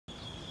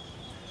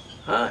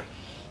Hi,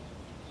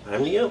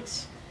 I'm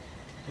Niels,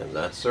 and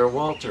that's Sir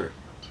Walter.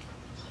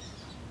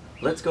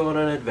 Let's go on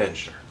an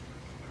adventure.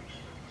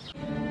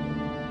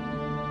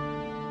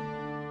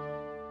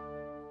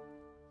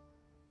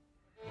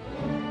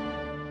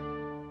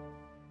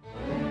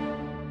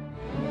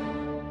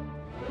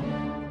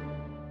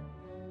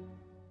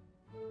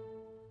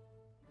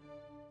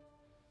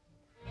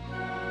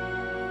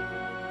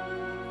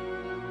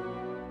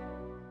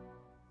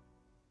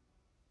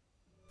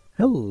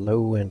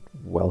 Hello and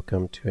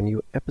welcome to a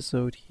new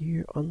episode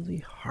here on the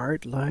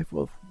Hard Life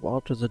of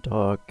Walter the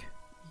Dog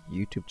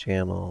YouTube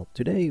channel.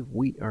 Today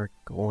we are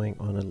going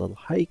on a little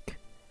hike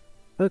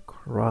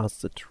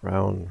across the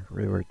Traun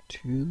River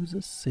to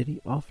the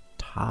city of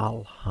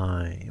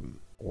Thalheim,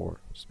 or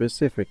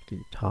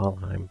specifically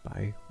Thalheim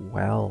bei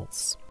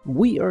Wels.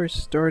 We are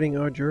starting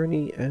our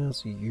journey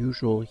as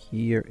usual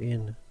here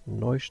in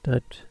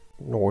Neustadt,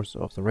 north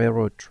of the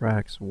railroad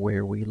tracks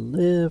where we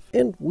live,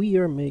 and we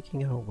are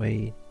making our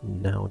way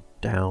now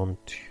down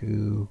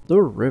to the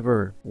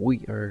river. We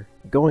are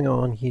going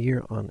on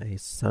here on a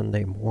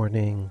Sunday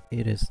morning.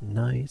 It is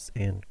nice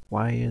and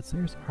quiet.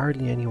 There's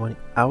hardly anyone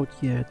out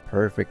yet.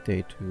 Perfect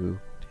day to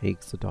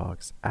take the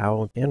dogs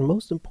out, and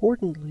most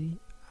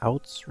importantly,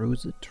 out through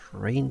the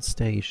train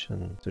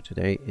station. So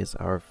today is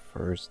our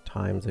first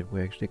time that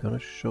we're actually going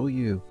to show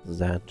you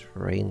that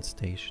train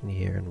station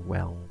here in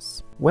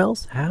Wels.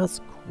 Wels has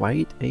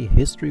quite a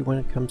history when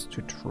it comes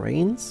to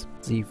trains.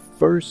 The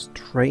first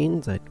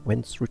train that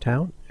went through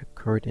town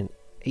occurred in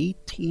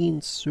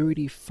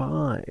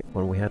 1835,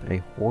 when we had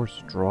a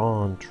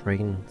horse-drawn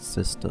train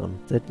system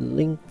that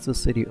linked the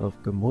city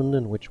of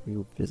Gmunden, which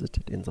we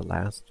visited in the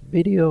last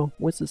video,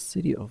 with the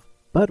city of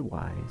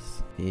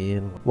Budweis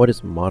in what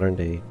is modern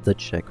day the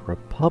Czech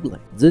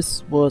Republic.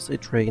 This was a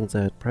train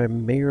that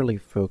primarily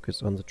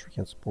focused on the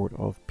transport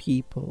of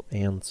people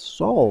and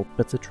salt,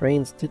 but the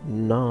trains did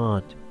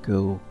not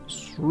go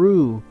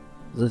through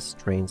this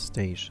train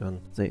station.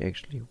 They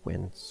actually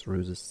went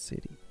through the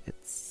city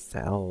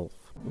itself.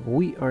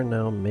 We are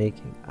now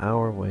making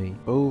our way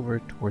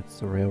over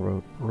towards the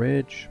railroad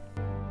bridge.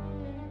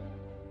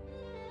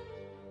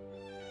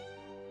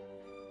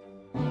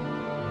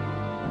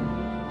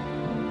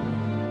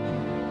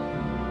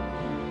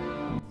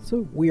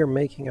 So we are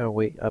making our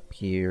way up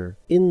here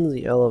in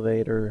the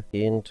elevator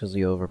into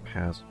the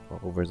overpass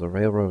over the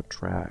railroad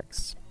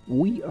tracks.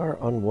 We are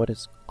on what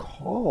is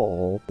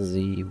called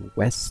the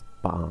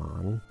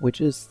Westbahn,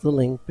 which is the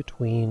link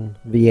between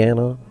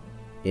Vienna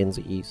in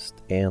the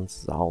east and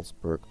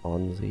Salzburg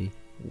on the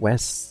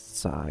west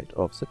side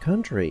of the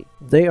country.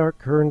 They are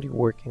currently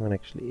working on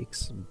actually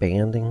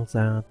expanding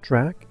that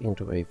track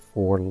into a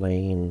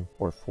 4-lane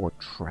or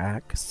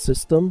 4-track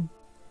system.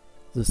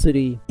 The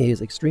city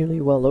is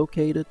extremely well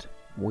located.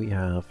 We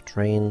have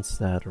trains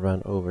that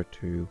run over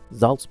to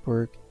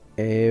Salzburg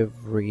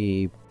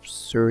every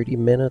 30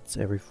 minutes,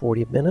 every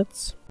 40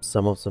 minutes.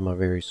 Some of them are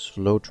very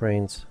slow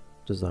trains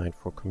designed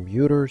for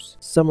commuters.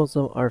 Some of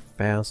them are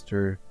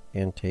faster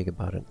and take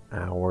about an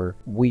hour.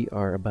 We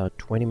are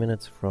about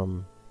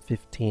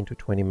 15 to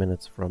 20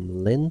 minutes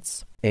from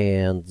Linz,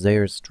 and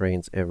there's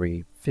trains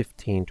every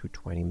 15 to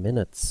 20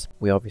 minutes.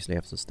 We obviously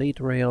have the state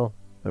rail,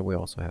 but we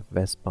also have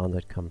Westbahn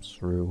that comes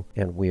through,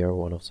 and we are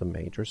one of the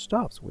major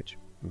stops, which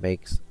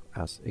makes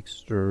us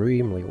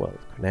extremely well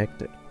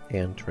connected,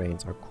 and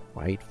trains are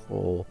quite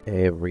full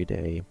every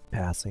day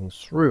passing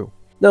through.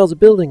 Now, the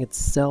building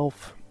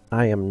itself,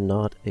 I am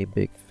not a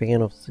big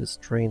fan of this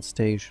train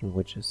station,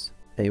 which is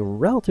a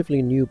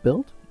relatively new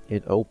build.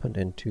 It opened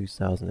in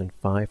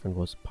 2005 and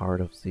was part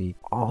of the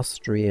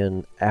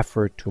Austrian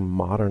effort to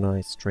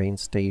modernize train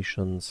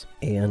stations,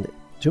 and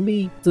to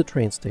me, the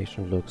train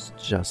station looks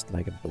just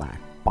like a black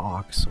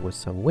box with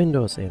some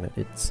windows in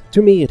it.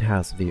 To me, it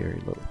has very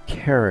little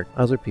character.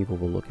 Other people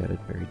will look at it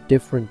very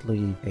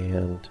differently,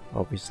 and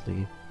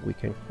obviously we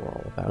can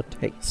quarrel about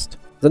taste.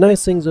 The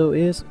nice thing though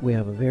is we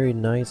have a very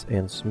nice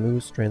and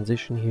smooth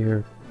transition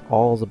here.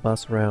 All the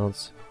bus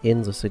routes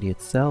in the city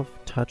itself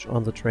touch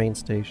on the train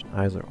station,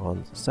 either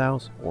on the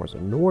south or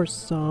the north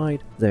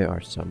side. There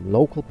are some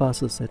local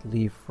buses that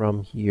leave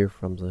from here,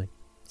 from the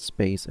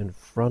space in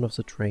front of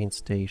the train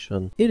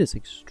station. It is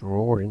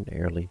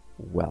extraordinarily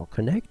well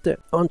connected.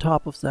 On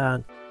top of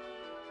that,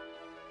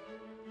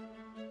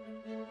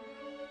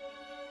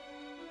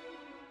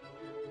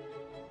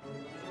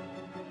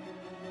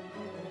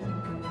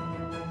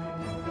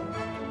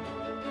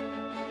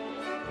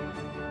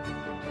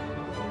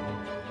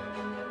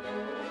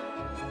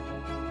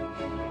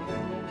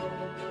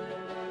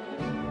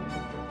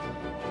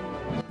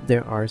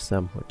 there are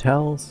some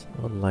hotels,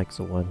 like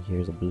the one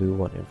here, the blue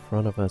one in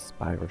front of us,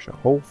 Bayerischer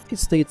Hof. I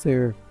stayed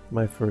there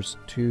my first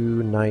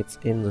 2 nights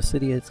in the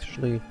city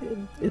actually.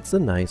 It's a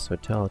nice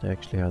hotel. It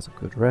actually has a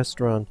good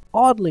restaurant.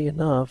 Oddly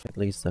enough, at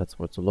least that's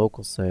what the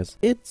local says,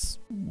 it's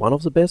one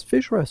of the best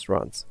fish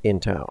restaurants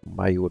in town.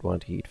 Why you would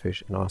want to eat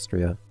fish in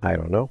Austria, I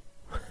don't know.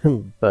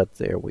 but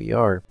there we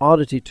are.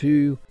 Oddity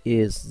 2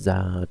 is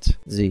that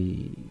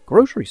the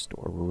grocery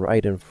store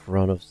right in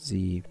front of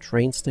the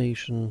train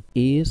station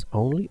is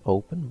only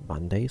open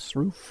Mondays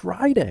through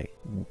Friday.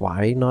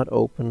 Why not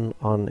open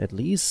on at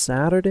least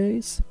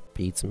Saturdays?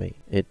 Beats me.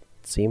 It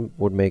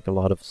would make a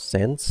lot of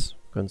sense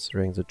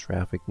considering the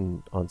traffic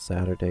on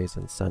Saturdays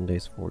and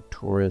Sundays for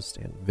tourists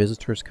and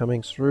visitors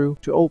coming through,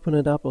 to open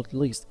it up at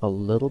least a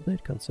little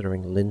bit,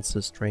 considering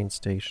Linz's train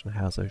station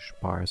has a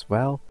Spar as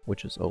well,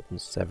 which is open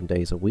 7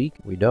 days a week.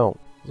 We don't.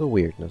 The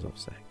weirdness of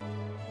saying.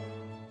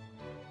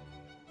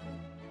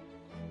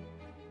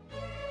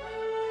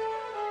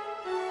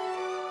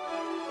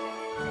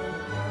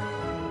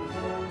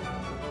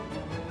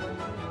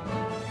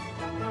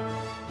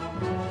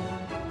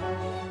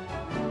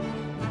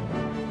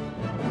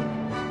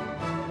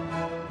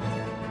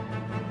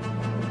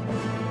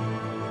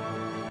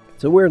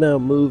 So we're now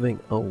moving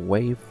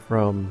away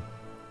from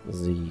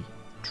the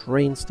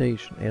train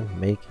station and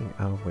making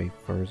our way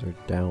further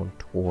down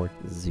toward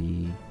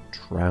the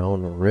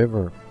Traun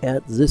River.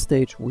 At this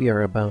stage we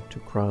are about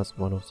to cross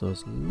one of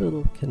those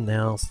little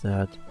canals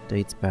that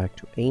dates back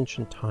to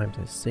ancient times,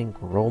 I think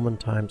Roman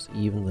times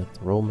even, that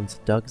the Romans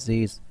dug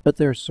these, but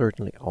they're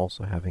certainly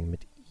also having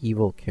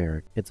medieval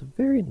character. It's a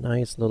very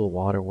nice little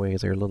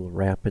waterways, there are little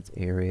rapids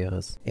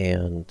areas,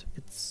 and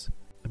it's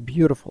a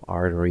beautiful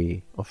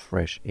artery of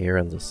fresh air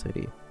in the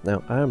city.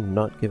 Now, I'm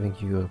not giving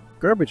you a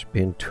garbage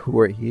bin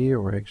tour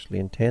here. We're actually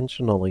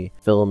intentionally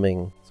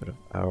filming sort of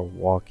our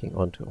walking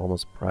onto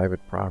almost private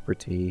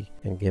property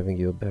and giving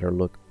you a better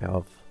look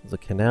of the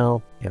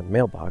canal and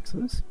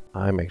mailboxes.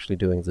 I'm actually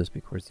doing this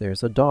because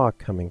there's a dog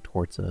coming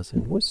towards us,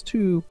 and with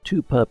two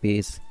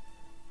puppies,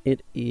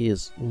 it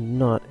is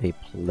not a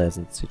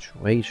pleasant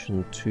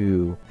situation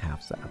to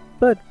have that.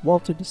 But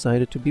Walter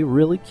decided to be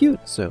really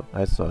cute, so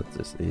I thought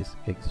this is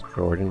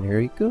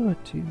extraordinarily good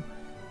to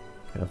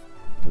kind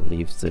of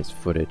leave this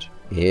footage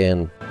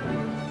in.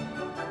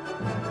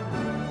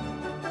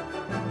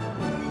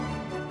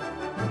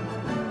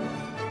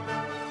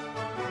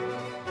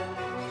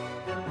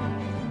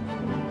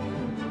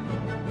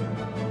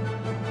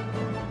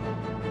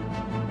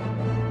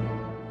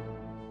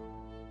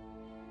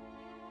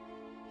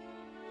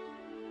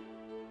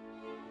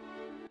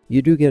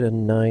 You do get a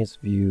nice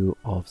view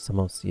of some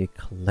of the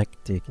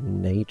eclectic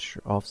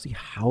nature of the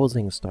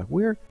housing stock.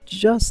 We're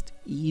just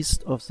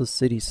east of the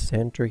city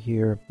center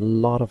here. A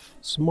lot of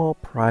small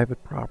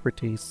private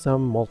properties,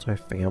 some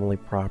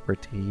multifamily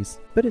properties.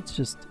 But it's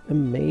just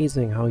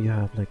amazing how you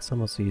have like some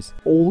of these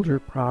older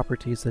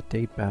properties that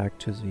date back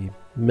to the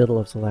middle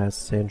of the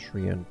last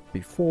century and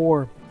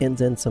before, and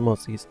then some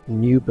of these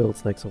new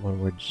builds like the one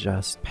we're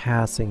just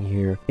passing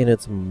here in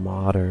its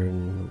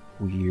modern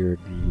weird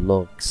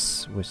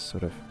looks with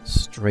sort of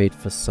straight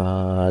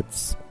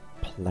facades,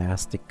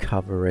 plastic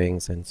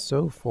coverings, and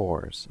so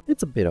forth.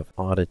 It's a bit of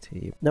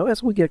oddity. Now,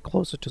 as we get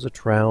closer to the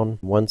Traun,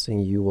 one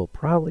thing you will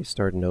probably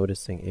start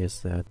noticing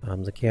is that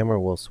the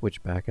camera will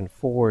switch back and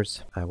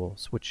forth. I will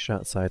switch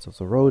sides of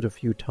the road a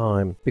few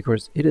times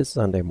because it is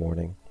Sunday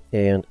morning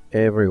and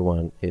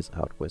everyone is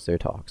out with their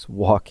dogs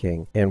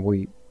walking, and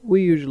we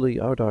usually,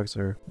 our dogs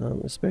are,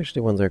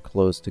 especially when they're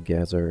close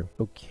together,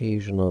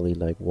 occasionally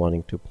like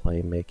wanting to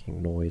play,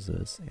 making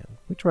noises, and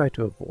we try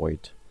to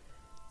avoid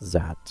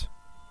that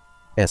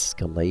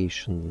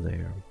escalation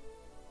there.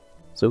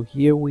 So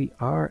here we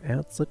are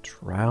at the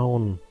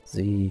Traun,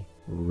 the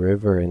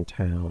river in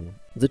town.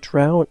 The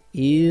Traun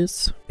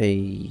is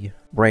a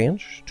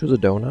branch to the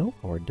Donau,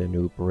 or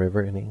Danube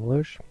River in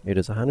English. It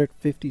is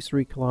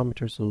 153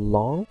 kilometers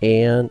long,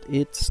 and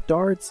it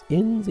starts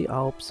in the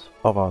Alps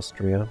of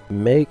Austria,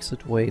 makes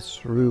its way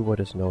through what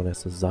is known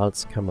as the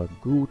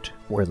Salzkammergut,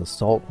 where the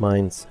salt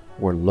mines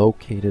were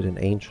located in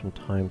ancient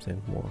times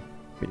and more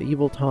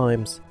medieval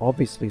times,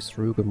 obviously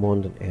through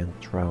Gemünden and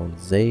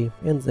Traunsee,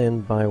 and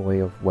then by way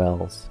of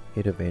Wels,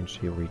 it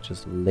eventually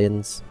reaches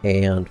Linz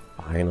and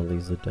finally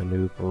the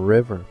Danube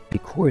River.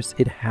 Because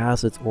it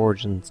has its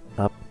origins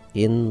up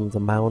in the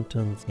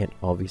mountains and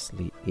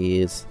obviously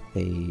is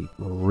a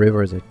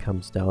river that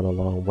comes down a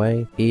long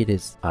way, it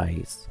is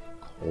ice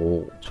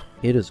cold.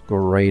 It is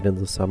great in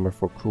the summer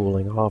for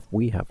cooling off.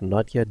 We have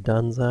not yet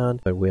done that,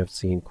 but we have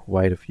seen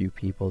quite a few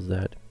people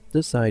that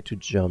decide to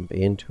jump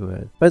into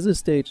it. By this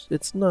stage,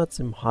 it's not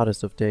the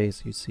hottest of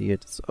days. You see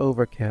it's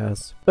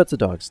overcast, but the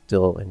dogs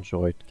still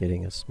enjoyed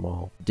getting a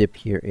small dip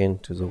here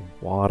into the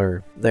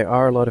water. There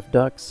are a lot of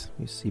ducks.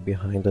 You see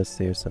behind us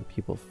there's some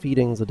people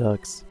feeding the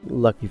ducks.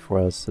 Lucky for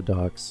us, the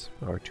dogs,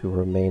 our two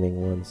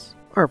remaining ones,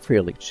 are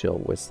fairly chill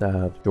with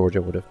that.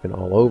 Georgia would have been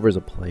all over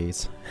the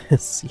place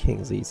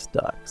seeing these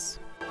ducks.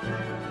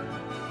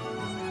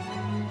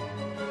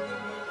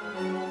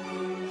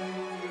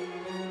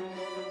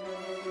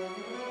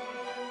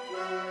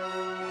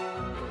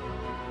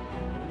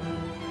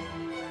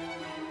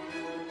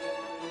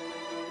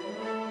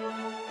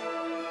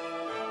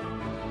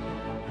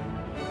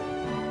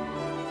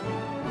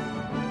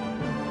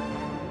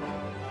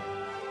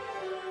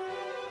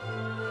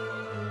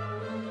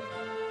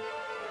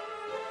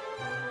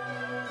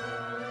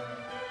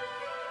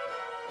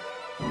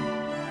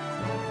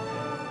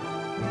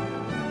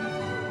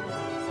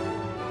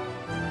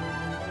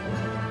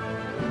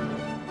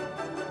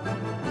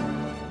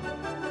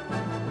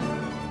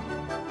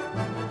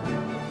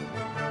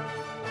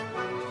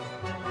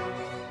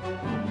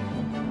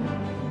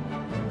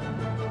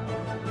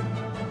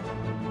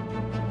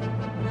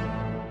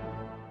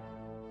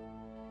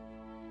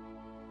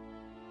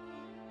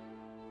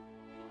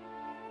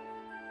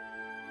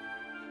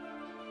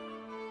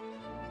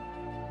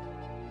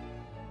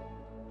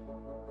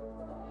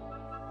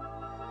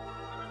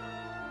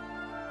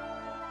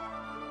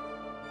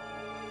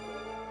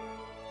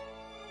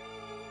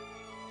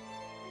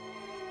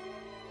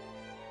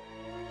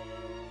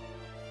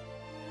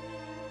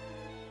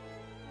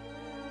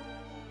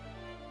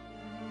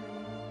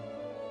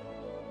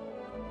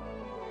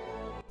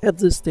 At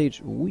this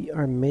stage, we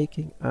are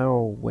making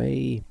our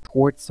way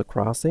towards the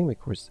crossing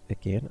because,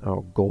 again,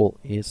 our goal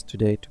is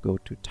today to go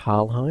to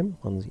Thalheim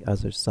on the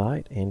other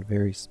side, and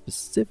very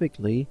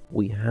specifically,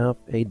 we have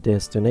a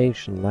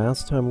destination.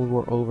 Last time we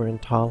were over in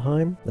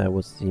Thalheim, that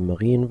was the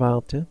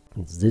Marienwarte,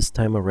 and this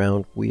time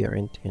around, we are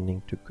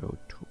intending to go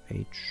to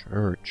a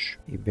church,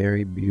 a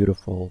very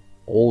beautiful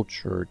old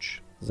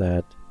church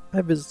that I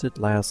visited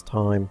last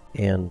time,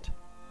 and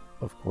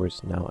of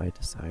course, now I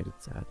decided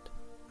that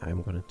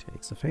I'm going to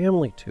take the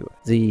family to it.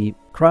 The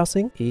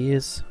crossing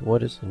is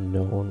what is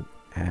known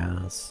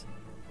as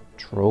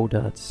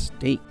Trodat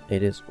State.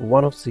 It is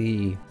one of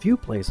the few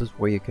places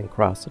where you can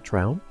cross the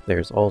Traun.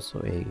 There's also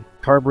a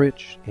car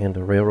bridge and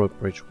a railroad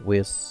bridge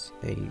with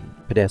a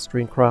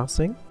pedestrian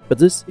crossing. But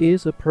this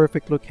is a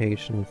perfect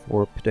location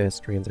for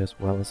pedestrians as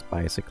well as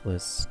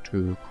bicyclists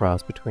to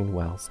cross between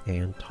Wels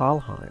and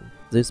Thalheim.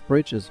 This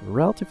bridge is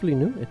relatively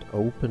new. It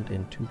opened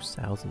in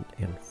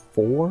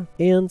 2004,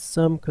 and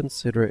some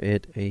consider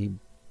it a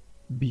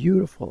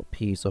beautiful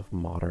piece of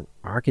modern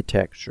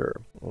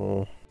architecture.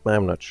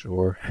 I'm not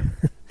sure.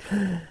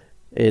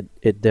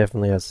 It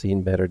definitely has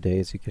seen better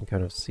days. You can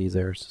kind of see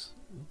there's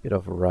a bit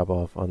of a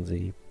rub-off on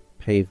the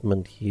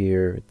pavement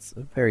here. It's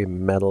a very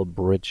metal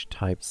bridge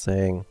type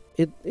thing.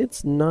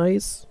 It's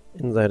nice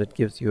in that it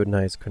gives you a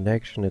nice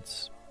connection.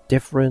 It's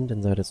different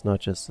in that it's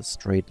not just a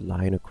straight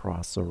line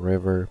across the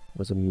river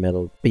with a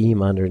metal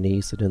beam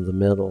underneath it in the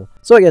middle.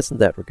 So I guess in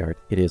that regard,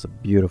 it is a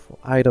beautiful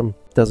item.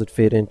 Does it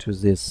fit into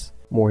this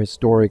more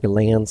historic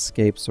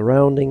landscape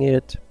surrounding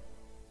it?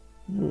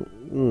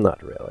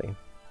 Not really.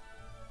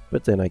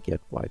 But then I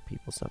get why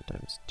people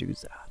sometimes do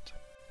that.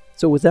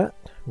 So with that,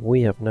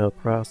 we have now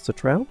crossed the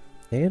Traun,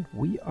 and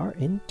we are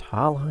in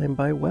Thalheim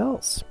bei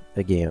Wels.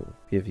 Again,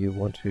 if you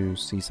want to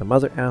see some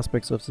other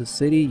aspects of the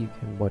city, you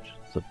can watch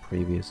the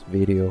previous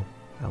video.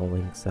 I'll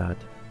link that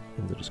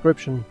in the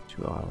description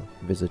to our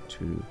visit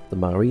to the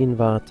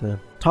Marienwarte.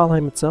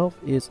 Thalheim itself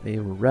is a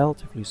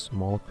relatively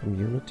small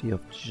community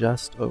of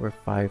just over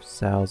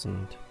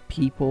 5,000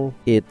 people.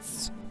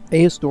 It's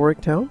a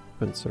historic town,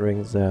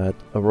 considering that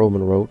a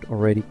Roman road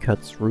already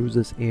cuts through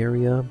this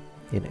area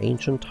in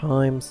ancient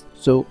times.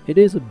 So it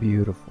is a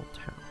beautiful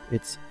town.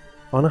 It's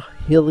on a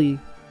hilly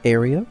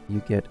area.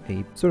 You get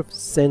a sort of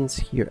sense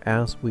here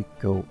as we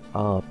go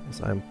up, as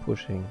I'm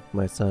pushing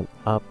my son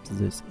up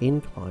this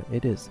incline.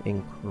 It is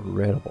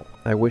incredible.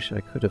 I wish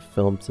I could have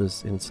filmed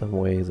this in some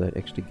way that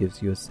actually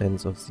gives you a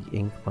sense of the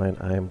incline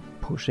I'm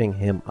pushing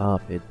him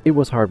up. It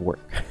was hard work.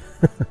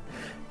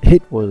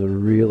 It was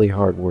really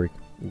hard work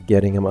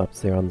getting him up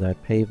there on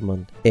that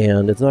pavement,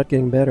 and it's not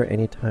getting better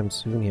anytime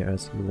soon here,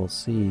 as you will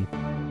see.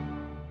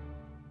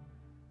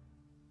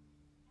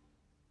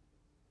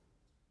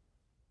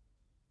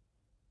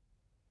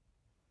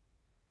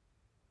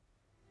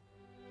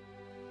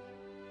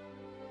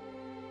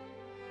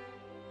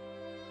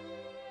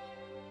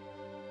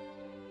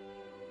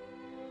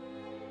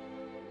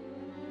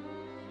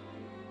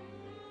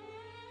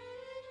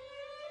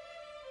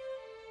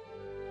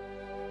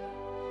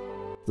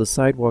 The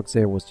sidewalks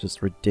there was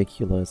just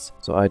ridiculous,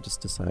 so I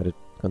just decided,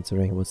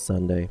 considering it was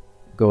Sunday,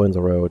 go in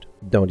the road,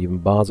 don't even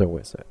bother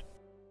with it.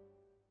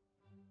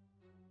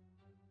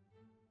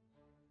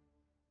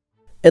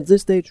 At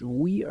this stage,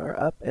 we are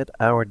up at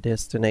our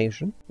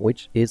destination,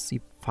 which is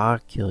the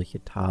Pfarrkirche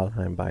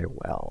Thalheim bei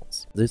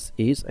Wels. This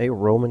is a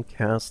Roman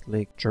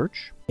Catholic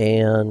church,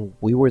 and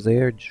we were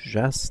there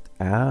just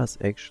as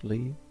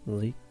actually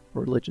the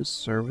religious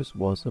service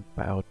was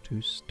about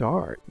to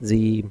start.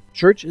 The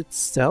church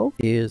itself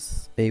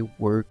is a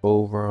work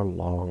over a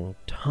long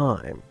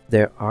time.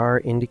 There are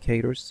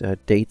indicators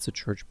that date the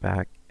church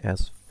back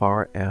as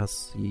far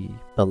as the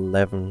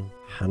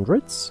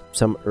 1100s.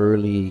 Some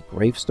early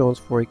gravestones,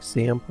 for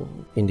example,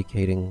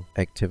 indicating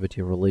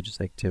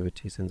religious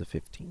activities in the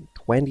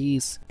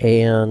 1520s,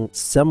 and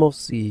some of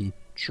the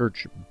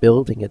church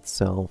building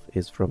itself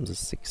is from the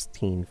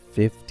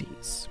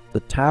 1650s. The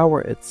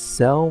tower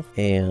itself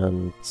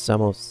and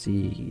some of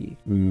the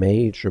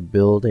major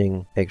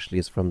building actually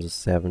is from the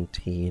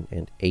 17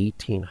 and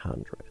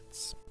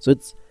 1800s. So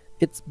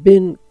it's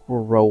been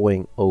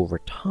growing over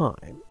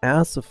time.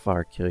 As a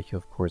Pfarrkirche,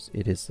 of course,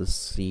 it is the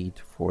seat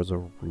for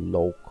the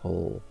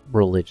local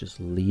religious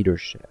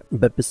leadership.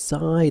 But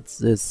besides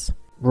this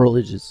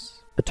religious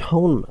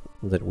atonement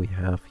that we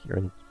have here,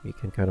 and you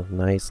can kind of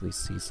nicely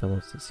see some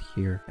of this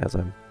here as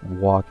I'm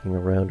walking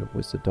around it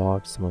with the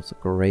dog, some of the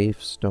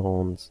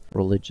gravestones,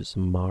 religious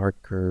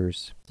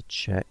markers,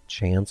 the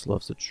chancel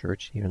of the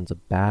church here in the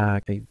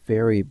back, a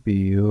very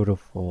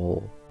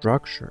beautiful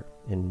structure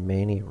in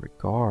many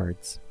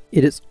regards.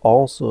 It is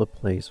also a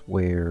place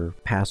where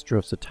pastor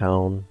of the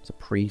town, the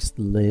priest,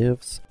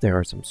 lives. There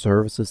are some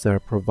services that are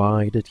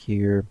provided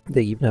here.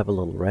 They even have a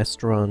little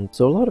restaurant.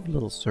 So a lot of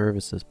little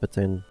services, but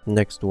then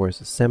next door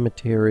is a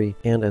cemetery.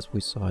 And as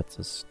we saw at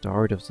the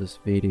start of this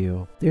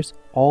video, there's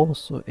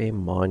also a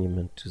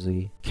monument to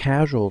the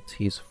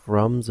casualties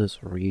from this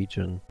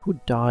region who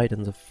died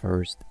in the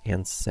First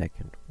and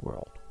Second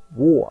World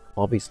War.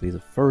 Obviously, the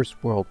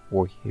First World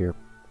War here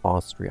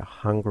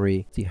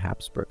Austria-Hungary, the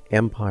Habsburg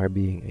Empire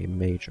being a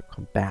major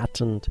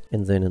combatant,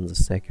 and then in the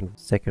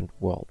Second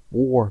World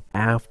War,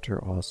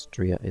 after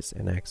Austria is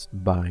annexed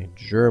by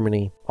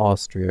Germany,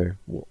 Austria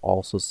will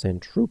also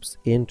send troops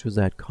into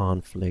that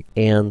conflict,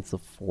 and the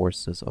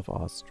forces of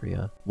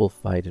Austria will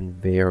fight in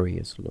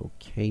various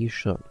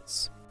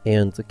locations.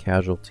 And the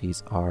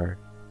casualties are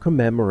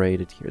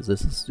commemorated here.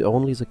 This is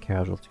only the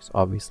casualties,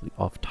 obviously,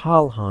 of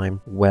Thalheim.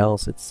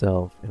 Wels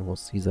itself, and we'll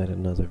see that in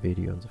another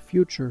video in the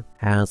future,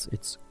 has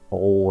its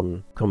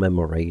own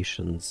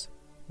commemorations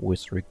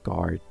with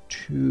regard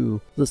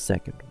to the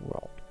Second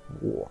World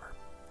War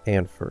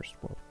and First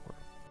World War.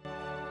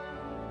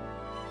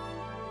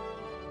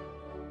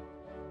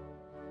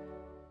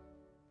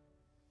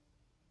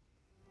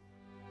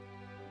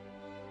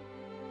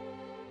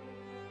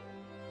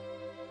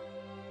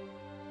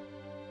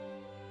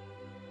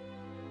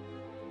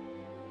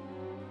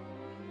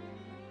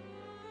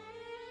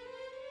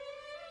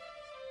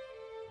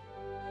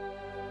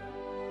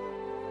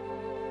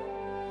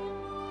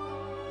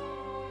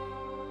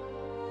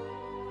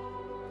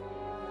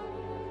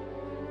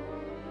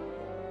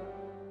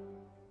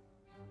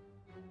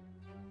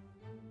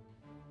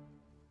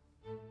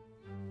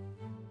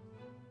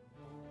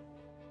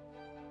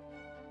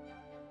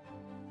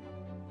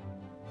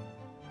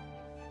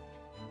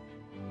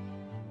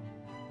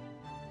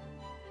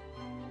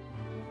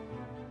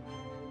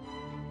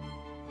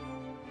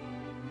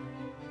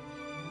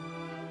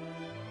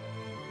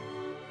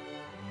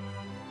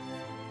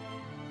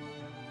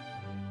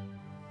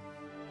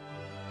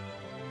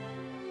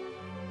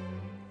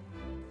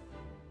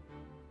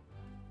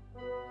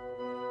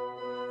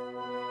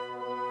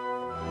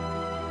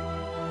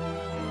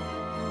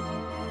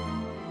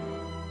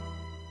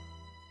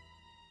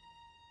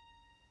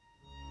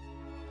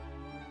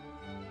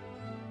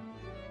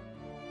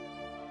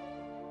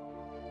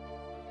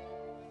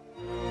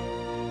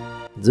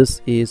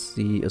 This is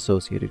the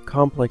associated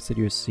complex that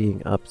you're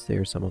seeing up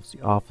there, some of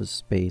the office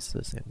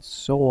spaces and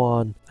so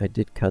on. I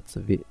did cut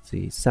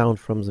the sound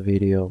from the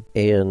video,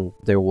 and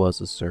there was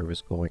a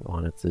service going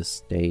on at this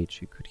stage.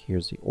 You could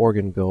hear the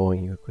organ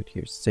going, you could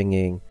hear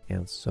singing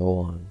and so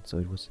on. So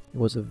it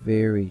was a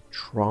very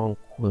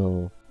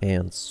tranquil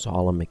and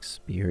solemn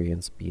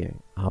experience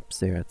being up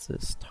there at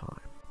this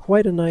time.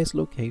 Quite a nice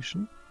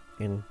location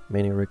in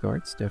many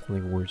regards,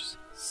 definitely worth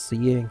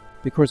seeing.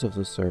 Because of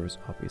the service,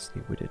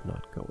 obviously, we did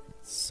not go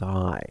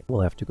inside.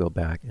 We'll have to go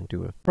back and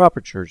do a proper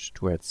church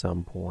tour at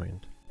some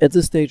point. At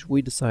this stage,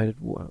 we decided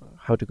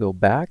how to go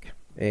back,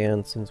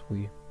 and since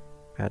we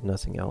had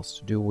nothing else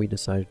to do, we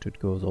decided to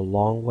go the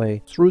long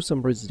way through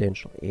some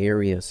residential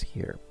areas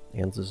here.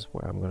 And this is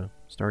where I'm going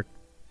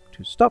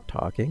to stop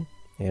talking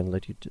and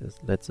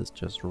let us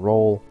just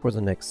roll for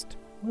the next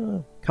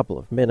couple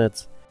of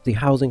minutes. The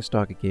housing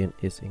stock again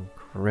is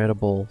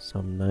incredible.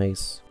 Some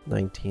nice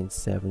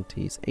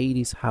 1970s,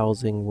 80s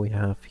housing we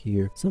have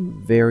here.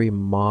 Some very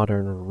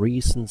modern,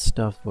 recent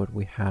stuff what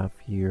we have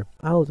here.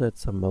 I'll let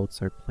some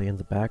Mozart play in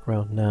the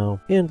background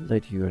now and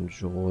let you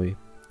enjoy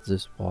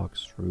this walk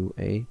through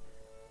a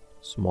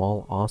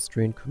small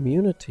Austrian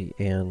community.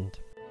 And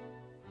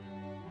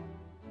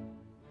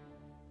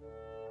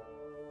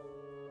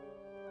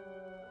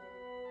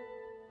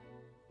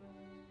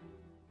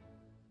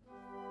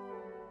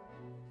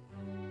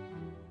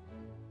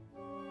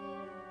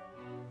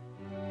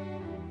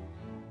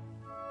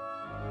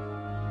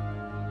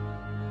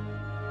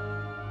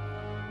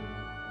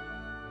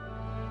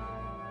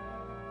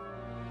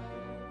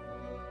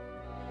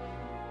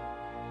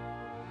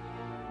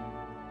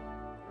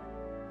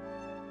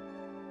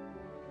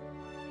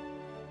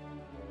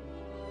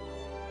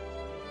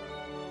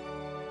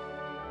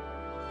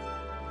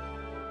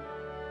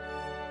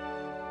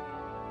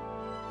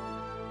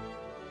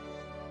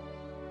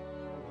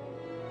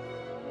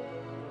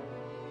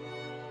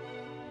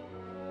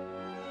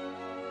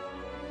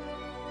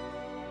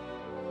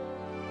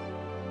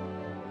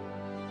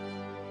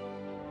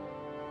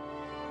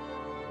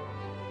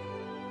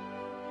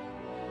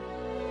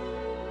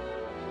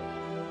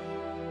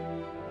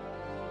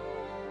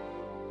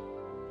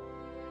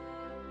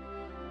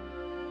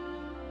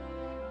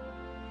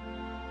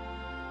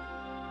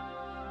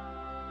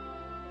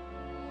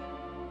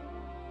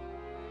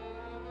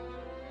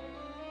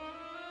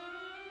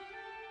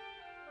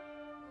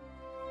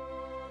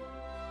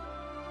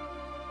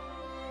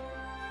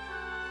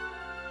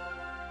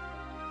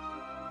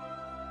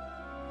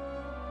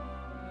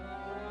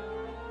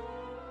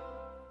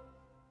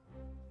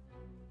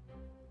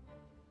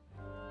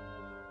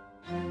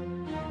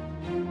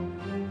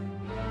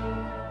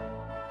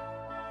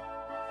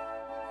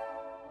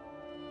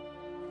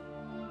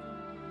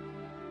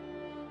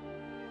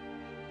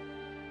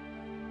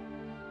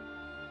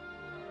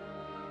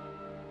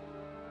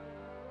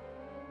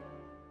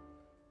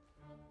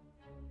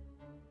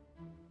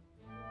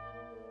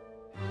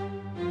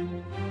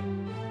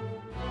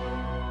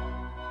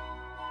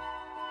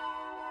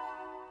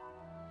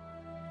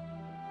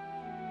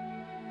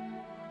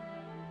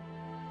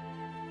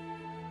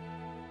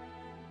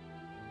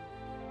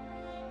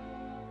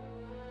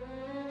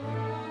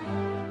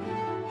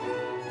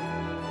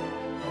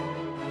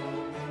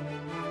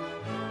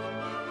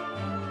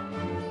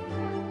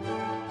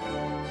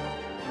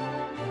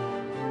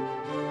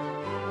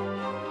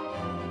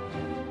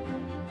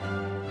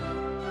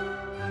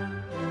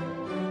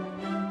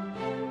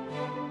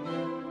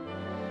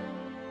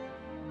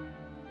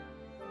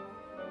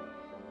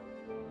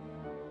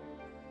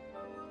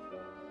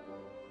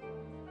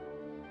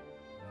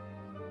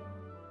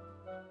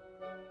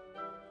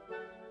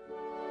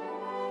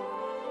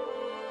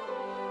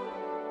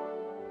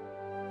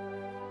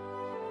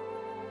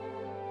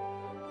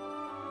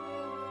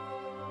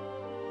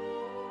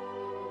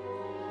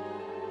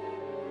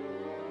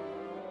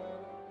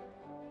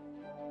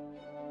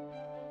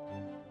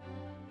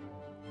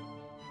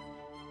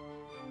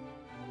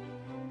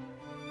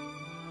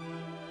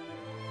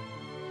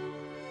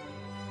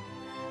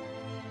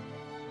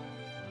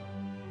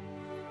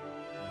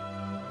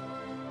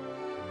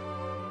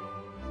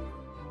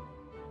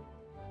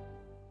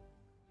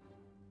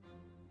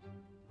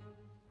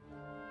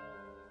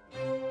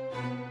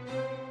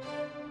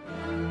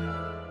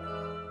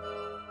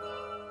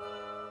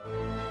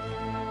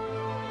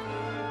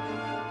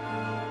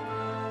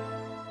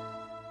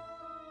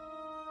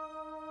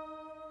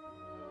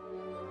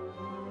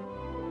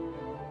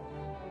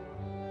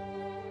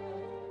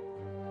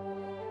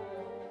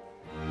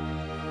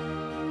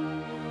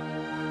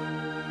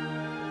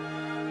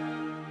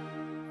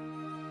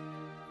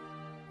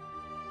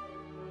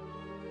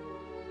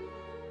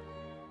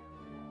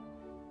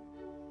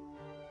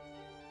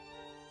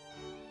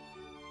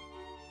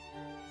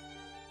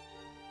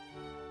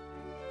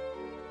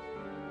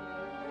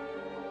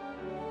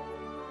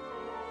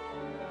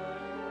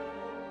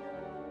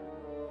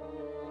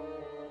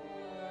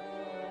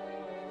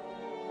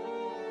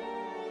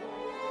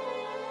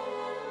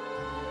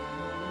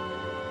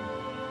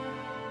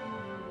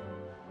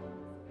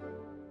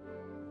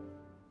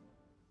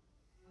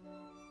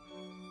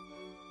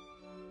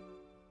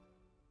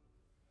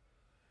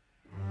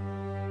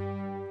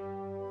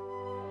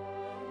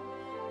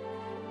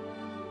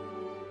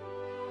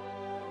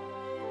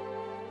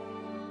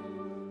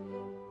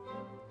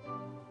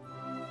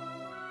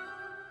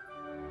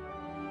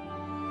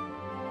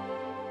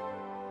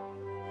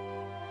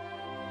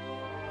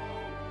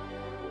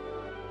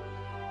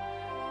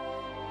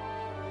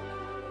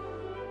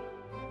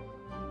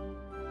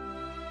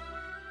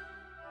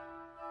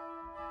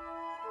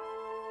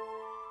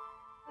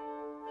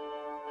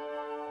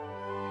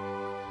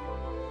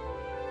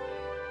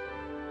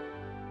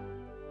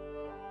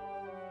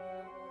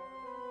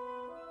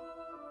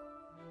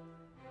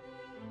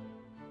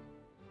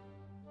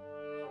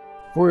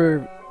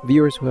For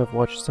viewers who have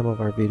watched some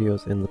of our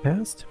videos in the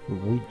past,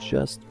 we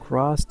just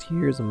crossed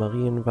here the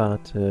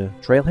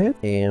Marienwarte trailhead,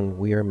 and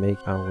we are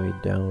making our way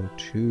down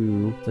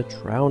to the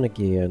Traun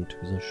again, to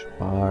the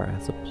Spar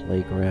as a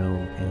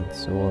playground, and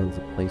so on,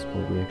 the place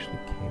where we actually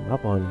came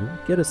up on.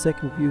 You get a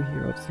second view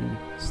here of the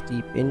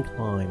steep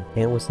incline.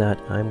 And with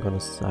that, I'm gonna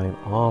sign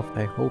off.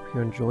 I hope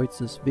you enjoyed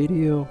this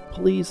video.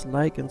 Please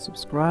like and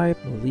subscribe,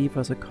 and leave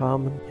us a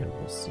comment, and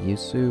we'll see you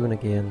soon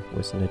again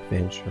with an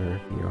adventure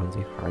here on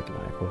the Hard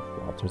Life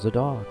of Walter the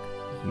Dog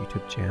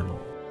YouTube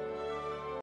channel.